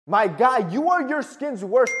My guy, you are your skin's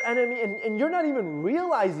worst enemy and you're not even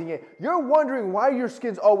realizing it. You're wondering why your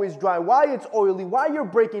skin's always dry, why it's oily, why you're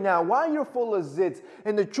breaking out, why you're full of zits.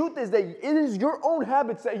 And the truth is that it is your own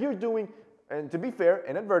habits that you're doing, and to be fair,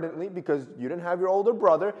 inadvertently, because you didn't have your older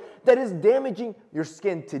brother, that is damaging your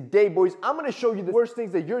skin. Today, boys, I'm gonna show you the worst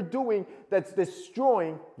things that you're doing that's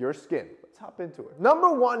destroying your skin. Hop into it.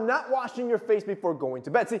 Number one, not washing your face before going to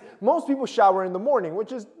bed. See, most people shower in the morning,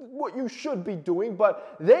 which is what you should be doing,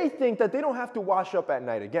 but they think that they don't have to wash up at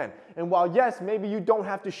night again. And while yes, maybe you don't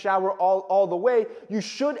have to shower all the way, you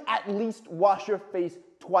should at least wash your face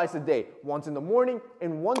twice a day, once in the morning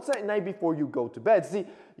and once at night before you go to bed. See,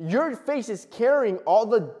 your face is carrying all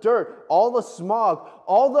the dirt, all the smog,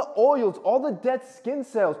 all the oils, all the dead skin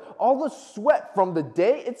cells, all the sweat from the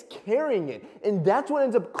day, it's carrying it. And that's what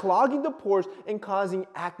ends up clogging the pores and causing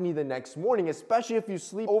acne the next morning, especially if you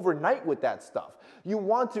sleep overnight with that stuff. You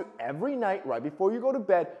want to, every night, right before you go to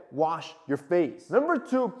bed, wash your face. Number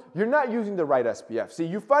two, you're not using the right SPF. See,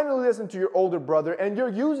 you finally listen to your older brother and you're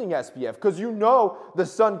using SPF because you know the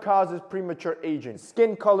sun causes premature aging,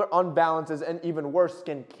 skin color unbalances, and even worse,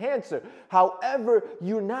 skin cancer. However,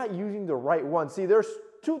 you're not using the right one. See, there's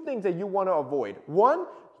two things that you want to avoid. One,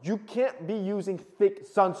 you can't be using thick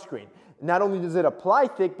sunscreen. Not only does it apply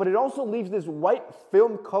thick, but it also leaves this white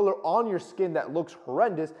film color on your skin that looks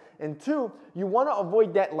horrendous. And two, you want to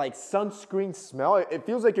avoid that like sunscreen smell. It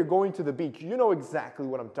feels like you're going to the beach. You know exactly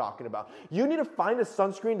what I'm talking about. You need to find a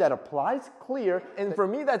sunscreen that applies clear. And for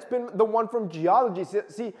me, that's been the one from Geology.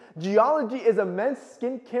 See, Geology is a men's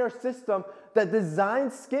skincare system that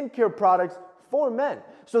designs skincare products for men.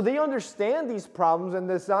 So they understand these problems and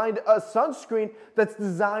designed a sunscreen that's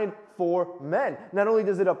designed for men. Not only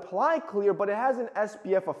does it apply clear, but it has an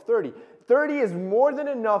SPF of 30. 30 is more than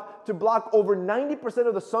enough to block over 90%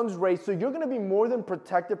 of the sun's rays, so you're gonna be more than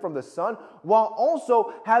protected from the sun while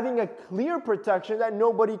also having a clear protection that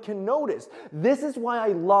nobody can notice. This is why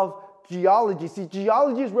I love Geology. See,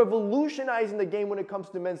 Geology is revolutionizing the game when it comes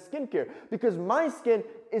to men's skincare because my skin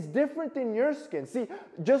is different than your skin. See,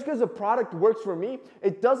 just because a product works for me,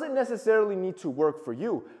 it doesn't necessarily need to work for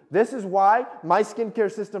you. This is why my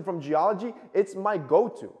skincare system from Geology, it's my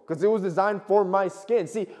go-to because it was designed for my skin.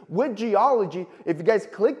 See, with Geology, if you guys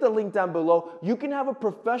click the link down below, you can have a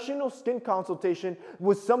professional skin consultation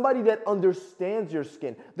with somebody that understands your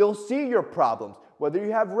skin. They'll see your problems. Whether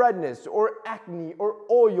you have redness or acne or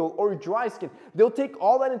oil or dry skin, they'll take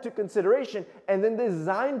all that into consideration and then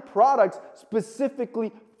design products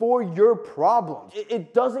specifically for your problems.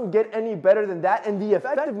 It doesn't get any better than that, and the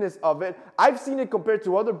effectiveness of it, I've seen it compared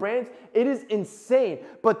to other brands, it is insane.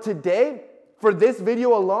 But today, for this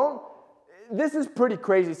video alone, this is pretty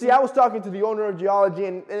crazy. See, I was talking to the owner of Geology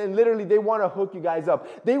and literally they want to hook you guys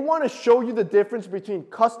up. They want to show you the difference between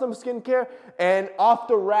custom skincare and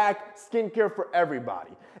off-the-rack skincare for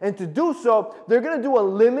everybody. And to do so, they're going to do a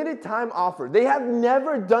limited time offer. They have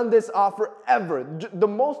never done this offer ever. The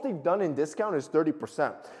most they've done in discount is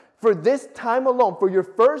 30%. For this time alone, for your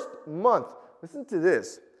first month, listen to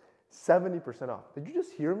this, 70% off. Did you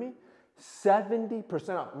just hear me? 70%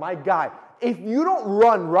 off. My guy, if you don't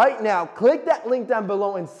run right now, click that link down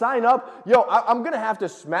below and sign up. Yo, I'm going to have to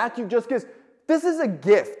smack you just because this is a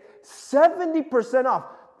gift. 70% off.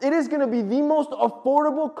 It is going to be the most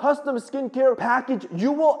affordable custom skincare package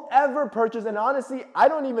you will ever purchase. And honestly, I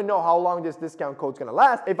don't even know how long this discount code is going to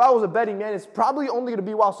last. If I was a betting man, it's probably only going to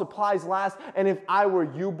be while supplies last. And if I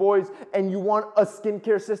were you boys and you want a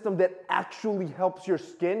skincare system that actually helps your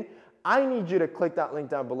skin, I need you to click that link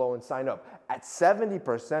down below and sign up. At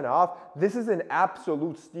 70% off, this is an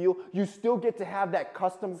absolute steal. You still get to have that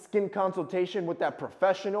custom skin consultation with that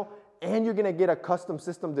professional, and you're gonna get a custom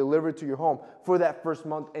system delivered to your home for that first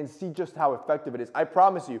month and see just how effective it is. I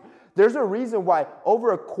promise you, there's a reason why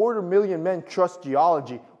over 250,000 men trust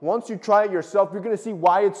Geology. Once you try it yourself, you're gonna see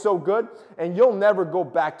why it's so good, and you'll never go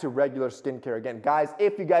back to regular skincare again. Guys,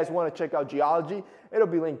 if you guys wanna check out Geology, it'll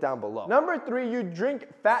be linked down below. Number 3, you drink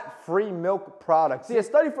fat-free milk products. See, a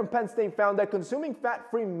study from Penn State found that consuming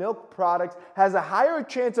fat-free milk products has a higher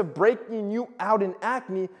chance of breaking you out in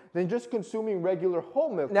acne than just consuming regular whole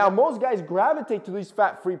milk. Now, most guys gravitate to these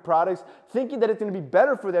fat-free products thinking that it's gonna be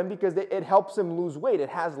better for them because it helps them lose weight. It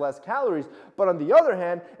has less calories. But on the other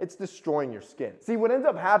hand, it's destroying your skin. See, what ends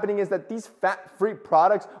up happening happening is that these fat-free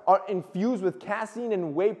products are infused with casein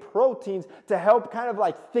and whey proteins to help kind of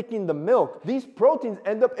like thicken the milk. These proteins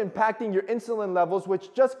end up impacting your insulin levels,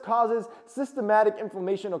 which just causes systematic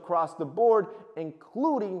inflammation across the board,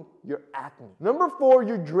 including your acne. Number 4,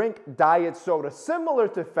 you drink diet soda. Similar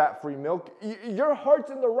to fat-free milk, your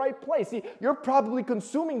heart's in the right place. See, you're probably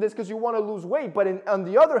consuming this because you want to lose weight, but on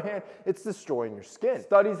the other hand, it's destroying your skin.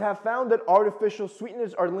 Studies have found that artificial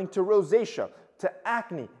sweeteners are linked to rosacea, to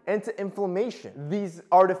acne, and to inflammation. These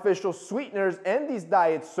artificial sweeteners and these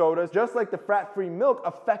diet sodas, just like the fat-free milk,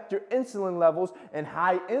 affect your insulin levels, and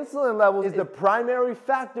high insulin levels is the primary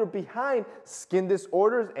factor behind skin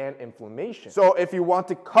disorders and inflammation. So if you want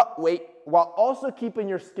to cut weight while also keeping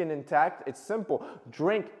your skin intact, it's simple.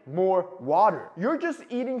 Drink more water. You're just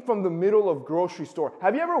eating from the middle of grocery store.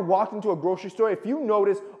 Have you ever walked into a grocery store? If you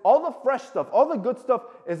notice, all the fresh stuff, all the good stuff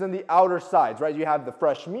is in the outer sides, right? You have the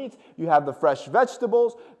fresh meats, you have the fresh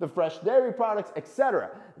vegetables, the fresh dairy products,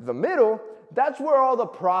 etc. The middle, that's where all the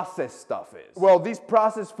processed stuff is. Well, these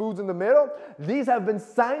processed foods in the middle, these have been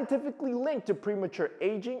scientifically linked to premature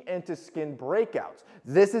aging and to skin breakouts.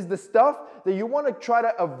 This is the stuff that you want to try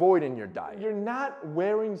to avoid in your diet. You're not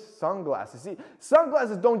wearing sunglasses. See,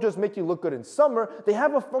 sunglasses don't just make you look good in summer, they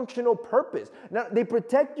have a functional purpose. Now, they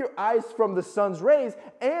protect your eyes from the sun's rays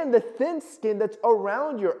and the thin skin that's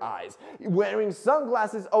around your eyes. Wearing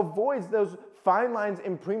sunglasses avoids those fine lines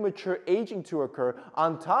in premature aging to occur.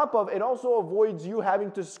 On top of it, also avoids you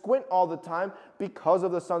having to squint all the time because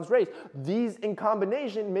of the sun's rays. These in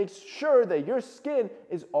combination makes sure that your skin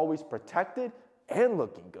is always protected and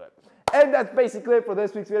looking good. And that's basically it for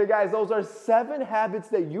this week's video, guys. Those are 7 habits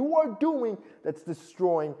that you are doing that's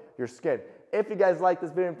destroying your skin. If you guys like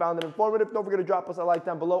this video and found it informative, don't forget to drop us a like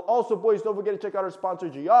down below. Also, boys, don't forget to check out our sponsor,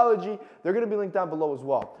 Geology. They're going to be linked down below as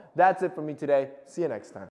well. That's it for me today. See you next time.